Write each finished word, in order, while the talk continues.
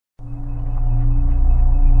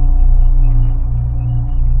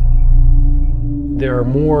There are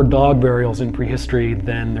more dog burials in prehistory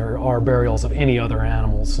than there are burials of any other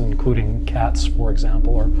animals, including cats, for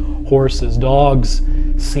example, or horses. Dogs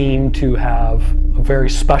seem to have a very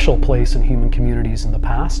special place in human communities in the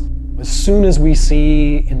past. As soon as we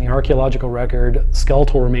see in the archaeological record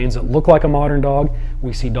skeletal remains that look like a modern dog,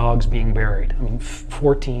 we see dogs being buried. I mean,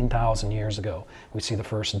 14,000 years ago, we see the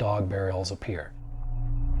first dog burials appear.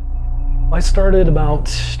 I started about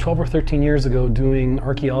 12 or 13 years ago doing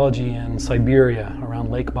archaeology in Siberia around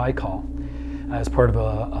Lake Baikal as part of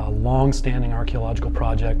a long-standing archaeological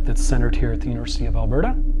project that's centered here at the University of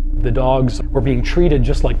Alberta. The dogs were being treated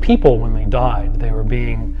just like people when they died. They were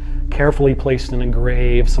being carefully placed in a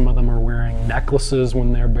grave. Some of them are wearing necklaces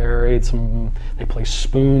when they're buried. Some of them, they place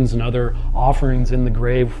spoons and other offerings in the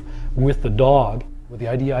grave with the dog, with the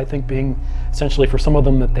idea, I think, being essentially for some of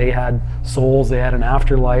them that they had souls, they had an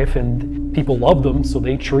afterlife, and people loved them, so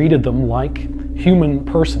they treated them like human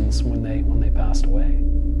persons when they passed away.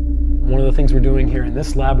 One of the things we're doing here in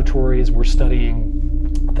this laboratory is we're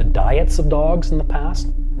studying the diets of dogs in the past.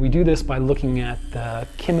 We do this by looking at the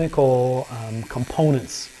chemical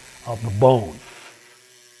components of the bone.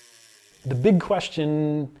 The big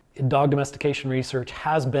question in dog domestication research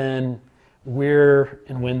has been, where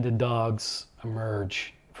and when did dogs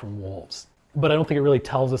emerge from wolves? But I don't think it really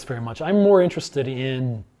tells us very much. I'm more interested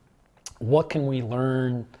in what can we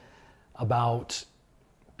learn about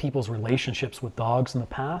people's relationships with dogs in the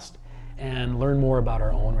past and learn more about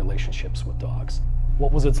our own relationships with dogs.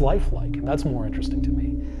 What was its life like? That's more interesting to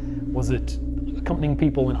me. Was it accompanying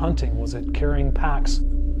people in hunting? Was it carrying packs?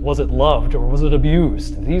 Was it loved or was it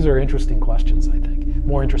abused? These are interesting questions, I think.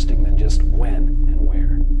 More interesting than just when and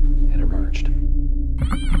where it emerged.